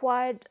the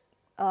required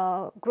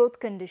growth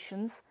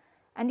conditions,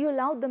 and you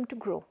allow them to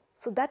grow.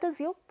 So, that is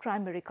your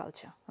primary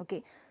culture.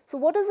 Okay. So,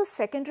 what is a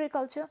secondary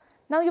culture?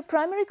 Now, your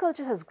primary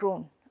culture has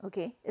grown,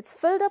 okay. It has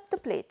filled up the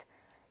plate.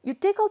 You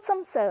take out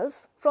some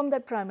cells from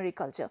that primary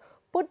culture,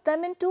 put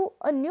them into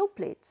a new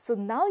plate. So,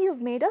 now you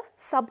have made a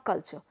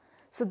subculture.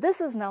 So,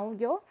 this is now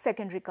your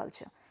secondary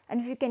culture,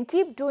 and if you can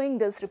keep doing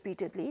this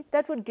repeatedly,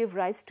 that would give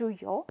rise to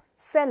your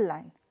cell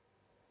line.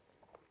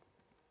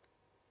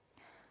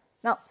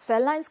 Now,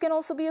 cell lines can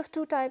also be of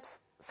two types.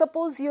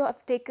 Suppose you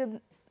have taken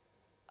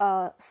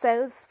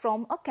cells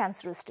from a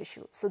cancerous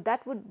tissue, so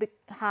that would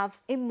have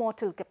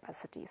immortal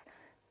capacities.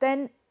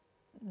 Then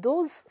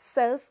those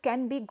cells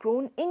can be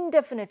grown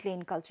indefinitely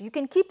in culture. You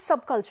can keep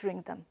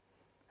subculturing them,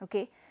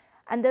 okay,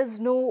 and there's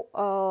no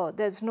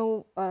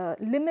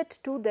limit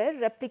to their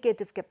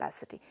replicative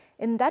capacity.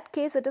 In that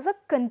case, it is a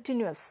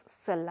continuous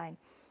cell line.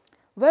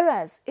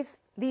 Whereas, if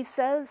these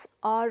cells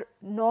are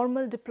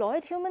normal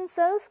diploid human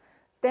cells,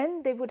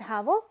 then they would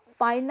have a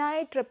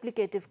finite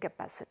replicative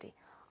capacity.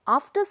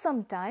 After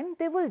some time,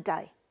 they will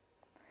die.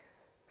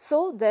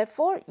 So,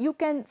 therefore, you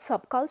can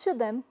subculture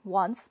them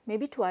once,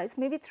 maybe twice,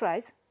 maybe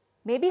thrice,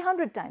 maybe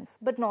 100 times,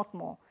 but not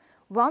more.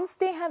 Once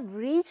they have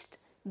reached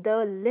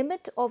the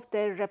limit of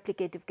their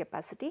replicative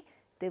capacity,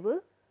 they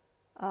will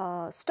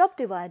stop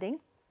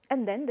dividing,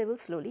 and then they will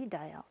slowly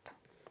die out.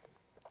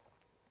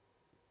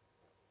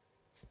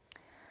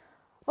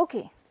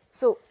 Okay.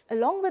 So,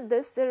 along with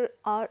this, there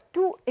are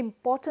two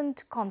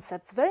important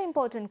concepts, very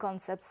important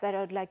concepts that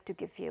I would like to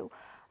give you,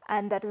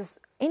 and that is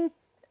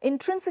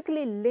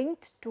intrinsically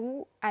linked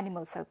to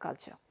animal cell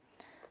culture.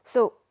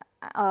 So,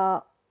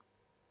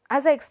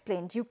 as I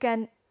explained, you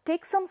can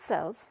take some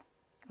cells,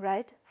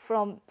 right,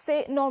 from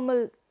say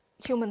normal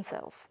human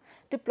cells,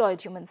 diploid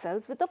human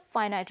cells with a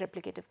finite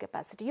replicative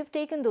capacity. You have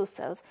taken those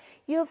cells,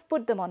 you have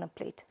put them on a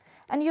plate,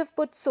 and you have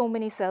put so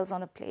many cells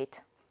on a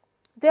plate.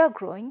 They are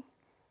growing,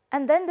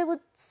 and then they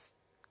would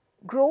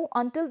grow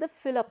until they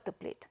fill up the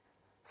plate.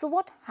 So,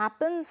 what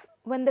happens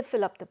when they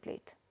fill up the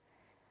plate?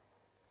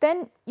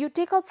 Then you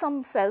take out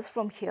some cells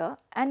from here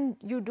and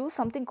you do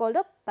something called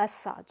a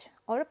passage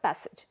or a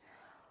passage.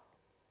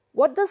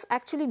 What this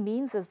actually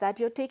means is that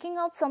you are taking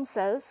out some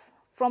cells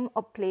from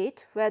a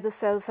plate where the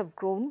cells have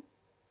grown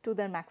to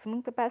their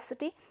maximum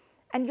capacity,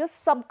 and you are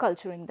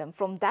subculturing them.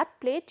 From that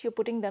plate, you are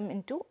putting them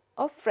into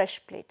a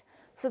fresh plate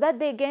so that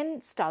they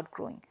again start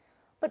growing.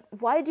 But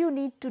why do you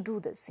need to do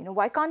this?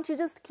 Why can't you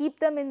just keep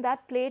them in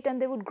that plate and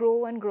they would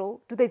grow and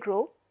grow? Do they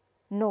grow?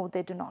 No,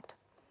 they do not.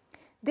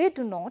 They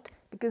do not,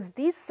 because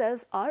these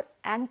cells are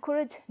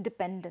anchorage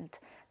dependent.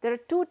 There are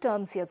two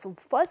terms here. So,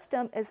 first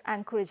term is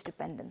anchorage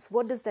dependence.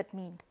 What does that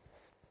mean?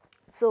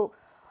 So,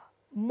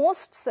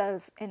 most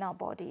cells in our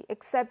body,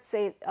 except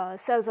say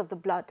cells of the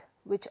blood,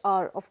 which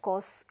are of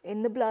course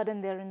in the blood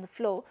and they are in the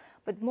flow,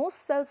 but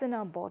most cells in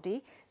our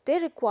body, they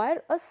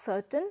require a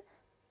certain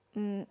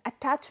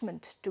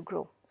attachment to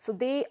grow. So,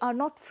 they are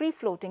not free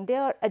floating, they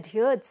are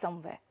adhered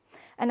somewhere,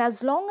 and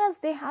as long as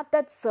they have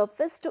that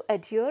surface to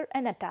adhere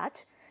and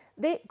attach,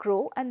 they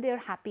grow and they are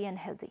happy and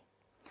healthy.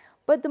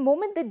 But the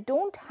moment they do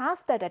not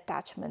have that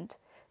attachment,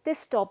 they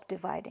stop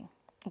dividing.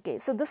 Okay,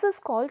 so this is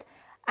called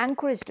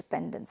anchorage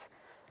dependence.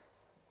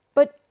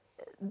 But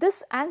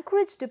this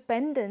anchorage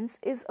dependence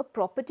is a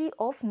property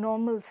of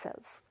normal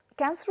cells.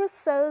 Cancerous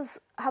cells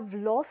have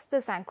lost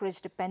this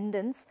anchorage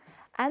dependence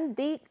and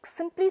they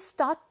simply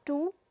start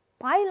to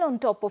pile on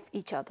top of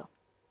each other.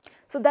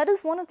 So that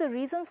is one of the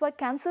reasons why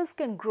cancers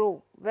can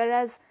grow,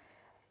 whereas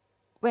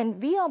when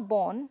we are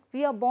born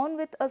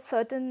with a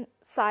certain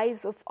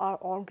size of our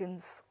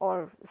organs,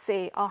 or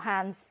say our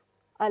hands,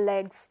 our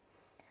legs,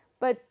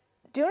 but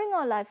during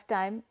our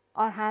lifetime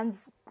our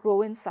hands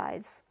grow in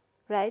size,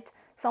 right?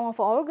 Some of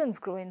our organs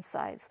grow in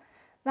size.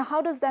 Now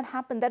how does that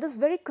happen? That is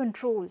very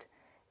controlled.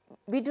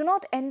 We do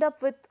not end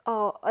up with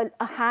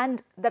a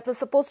hand that was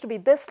supposed to be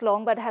this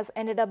long but has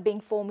ended up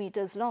being 4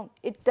 meters long.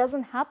 It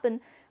doesn't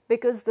happen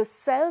because the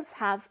cells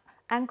have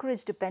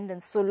anchorage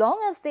dependence. So long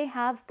as they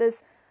have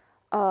this,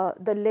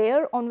 the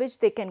layer on which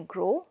they can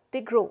grow,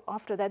 they grow.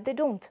 After that, they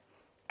don't.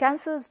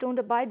 Cancers don't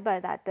abide by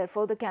that.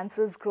 Therefore, the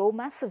cancers grow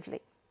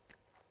massively.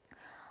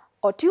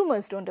 Or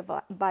tumors don't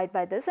abide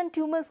by this, and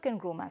tumors can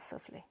grow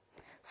massively.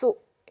 So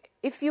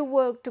if you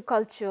were to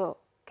culture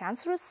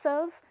cancerous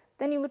cells,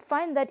 then you would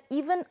find that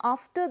even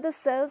after the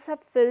cells have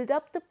filled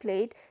up the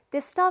plate,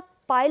 they start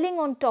piling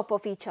on top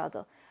of each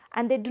other,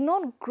 and they do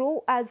not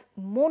grow as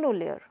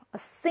monolayer, a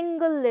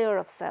single layer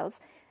of cells.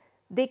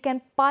 They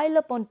can pile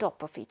up on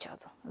top of each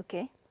other.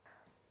 Okay.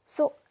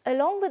 So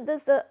along with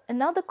this,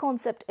 another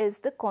concept is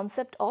the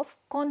concept of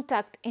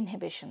contact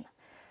inhibition.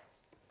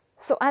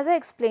 So as I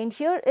explained,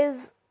 here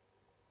is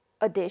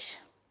a dish.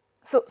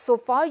 So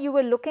far you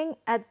were looking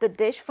at the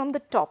dish from the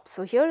top.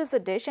 So here is a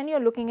dish and you are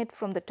looking at it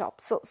from the top.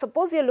 So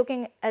suppose you are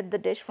looking at the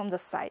dish from the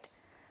side.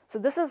 So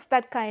this is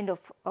that kind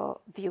of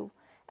view,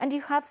 and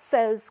you have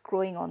cells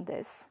growing on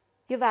this.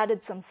 You've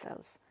added some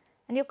cells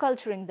and you're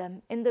culturing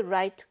them in the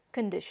right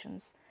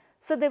conditions.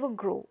 So they will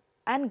grow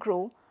and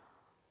grow,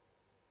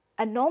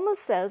 and normal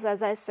cells,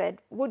 as I said,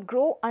 would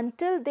grow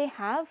until they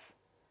have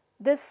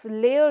this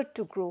layer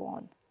to grow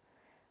on.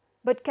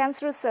 But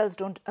cancerous cells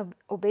don't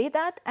obey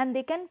that, and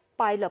they can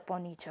pile up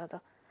on each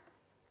other.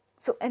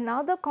 So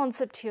another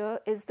concept here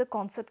is the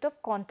concept of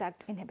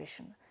contact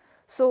inhibition.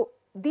 So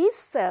these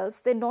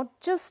cells, they not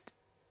just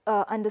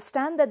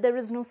understand that there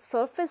is no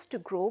surface to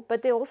grow,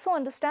 but they also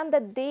understand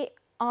that they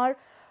are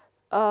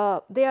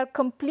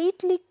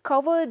completely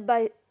covered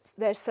by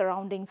their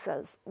surrounding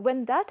cells.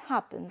 When that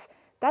happens,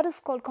 that is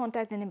called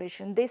contact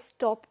inhibition. They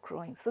stop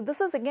growing. So this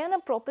is again a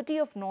property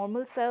of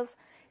normal cells.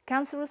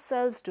 Cancerous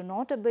cells do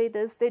not obey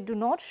this. They do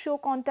not show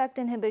contact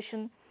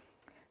inhibition.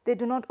 They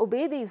do not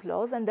obey these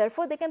laws, and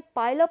therefore they can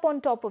pile up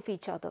on top of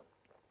each other,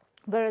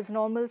 whereas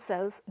normal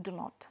cells do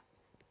not.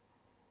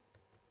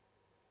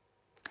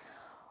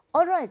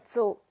 All right,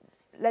 so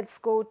let's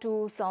go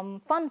to some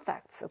fun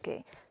facts.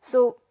 Okay,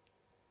 so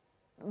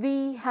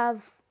we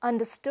have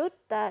understood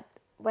that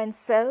when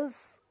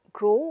cells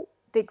grow,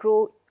 they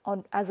grow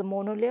as a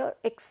monolayer,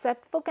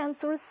 except for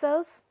cancerous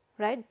cells,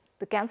 right?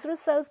 The cancerous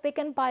cells, they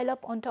can pile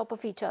up on top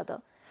of each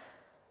other.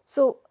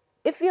 So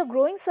if we are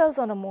growing cells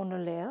on a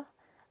monolayer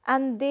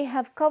and they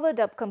have covered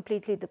up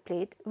completely the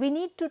plate, we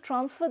need to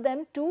transfer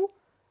them to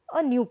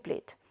a new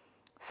plate.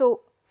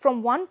 So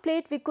from one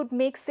plate we could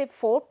make, say,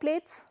 4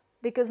 plates,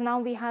 because now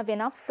we have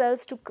enough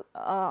cells to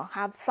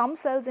have some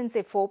cells in,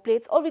 say, 4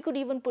 plates, or we could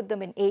even put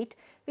them in 8.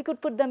 We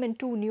could put them in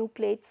 2 new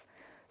plates.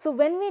 So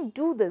when we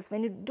do this,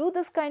 when you do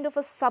this kind of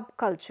a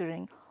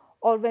subculturing,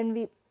 or when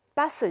we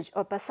passage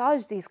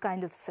these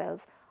kind of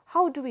cells,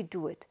 how do we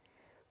do it?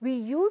 We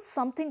use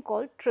something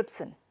called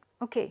trypsin.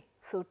 Okay,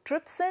 so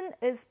trypsin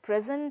is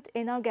present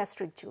in our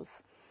gastric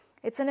juice.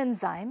 It's an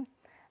enzyme,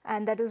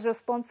 and that is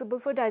responsible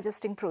for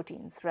digesting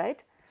proteins,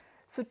 right?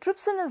 So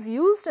trypsin is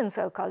used in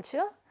cell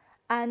culture,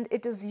 and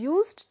it is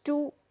used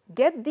to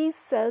get these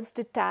cells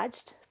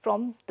detached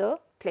from the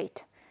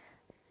plate.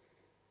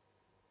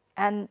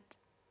 And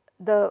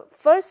the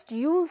first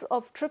use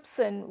of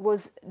trypsin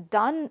was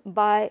done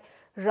by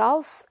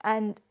Rouse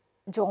and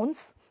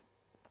Jones,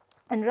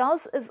 and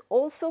Rouse is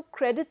also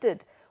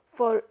credited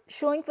for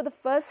showing for the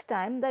first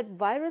time that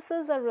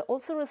viruses are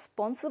also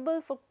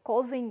responsible for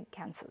causing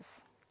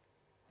cancers.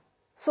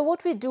 So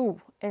what we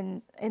do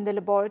in the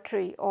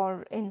laboratory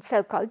or in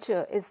cell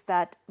culture is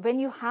that when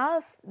you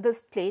have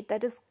this plate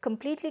that is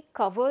completely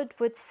covered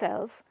with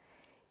cells,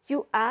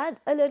 you add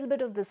a little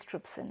bit of this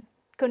trypsin,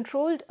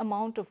 controlled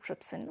amount of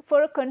trypsin,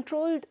 for a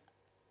controlled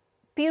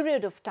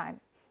period of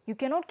time. You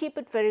cannot keep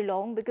it very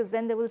long, because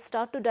then they will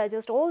start to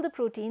digest all the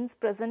proteins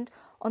present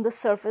on the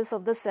surface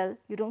of the cell.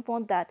 You don't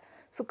want that.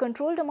 So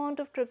controlled amount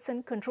of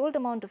trypsin, controlled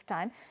amount of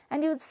time,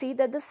 and you would see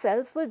that the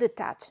cells will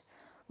detach.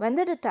 When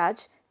they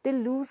detach, they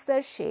lose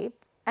their shape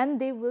and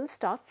they will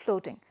start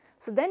floating.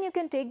 So then you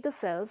can take the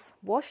cells,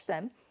 wash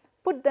them,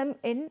 put them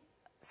in.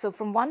 So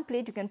from one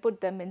plate you can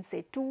put them in,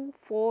 say, 2,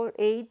 4,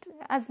 8,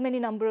 as many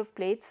number of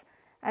plates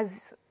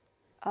as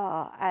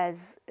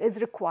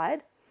is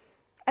required,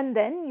 and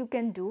then you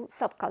can do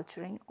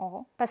subculturing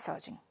or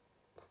passaging.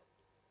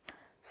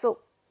 So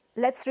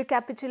let's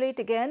recapitulate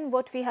again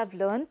what we have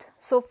learnt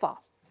so far.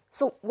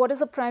 So what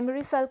is a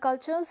primary cell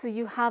culture? So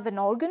you have an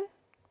organ,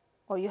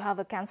 or you have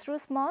a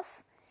cancerous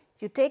mass,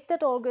 You take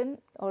that organ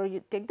or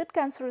you take that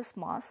cancerous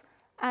mass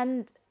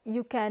and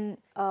you can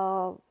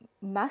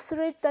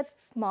macerate that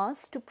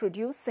mass to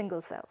produce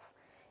single cells.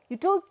 You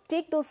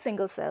take those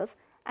single cells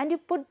and you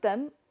put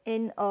them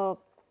in a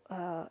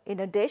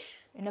dish,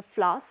 in a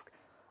flask,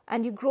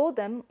 and you grow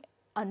them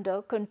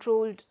under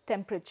controlled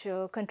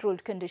temperature,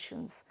 controlled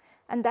conditions,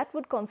 and that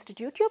would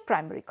constitute your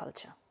primary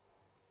culture.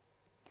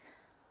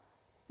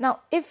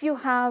 Now, if you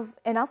have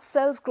enough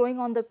cells growing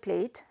on the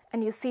plate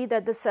and you see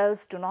that the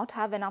cells do not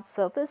have enough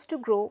surface to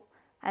grow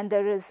and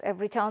there is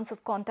every chance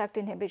of contact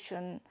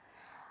inhibition,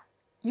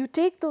 you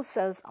take those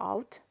cells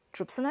out,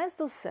 trypsinize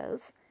those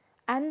cells,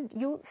 and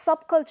you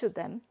subculture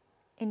them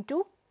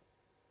into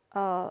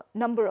a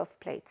number of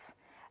plates.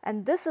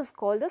 And this is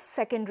called a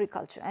secondary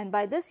culture, and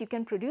by this you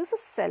can produce a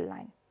cell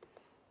line.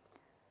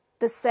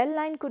 The cell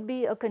line could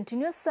be a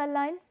continuous cell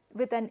line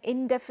with an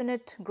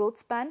indefinite growth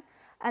span,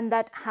 and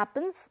that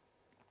happens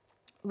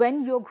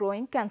when you are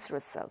growing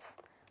cancerous cells.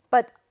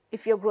 But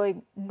if you are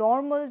growing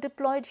normal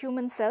diploid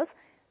human cells,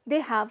 they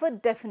have a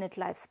definite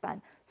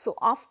lifespan. So,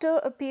 after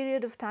a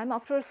period of time,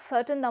 after a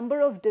certain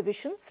number of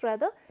divisions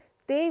rather,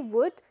 they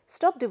would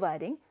stop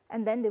dividing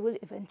and then they will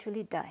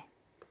eventually die.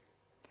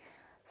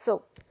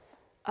 So,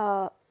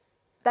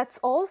 that is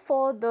all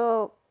for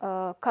the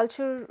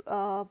culture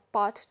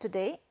part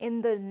today.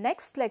 In the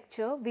next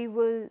lecture, we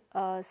will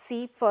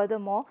see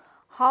furthermore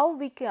how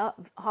we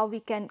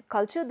can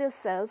culture the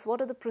cells, what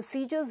are the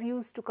procedures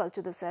used to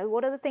culture the cell,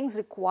 what are the things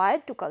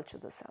required to culture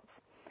the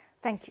cells.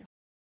 Thank you.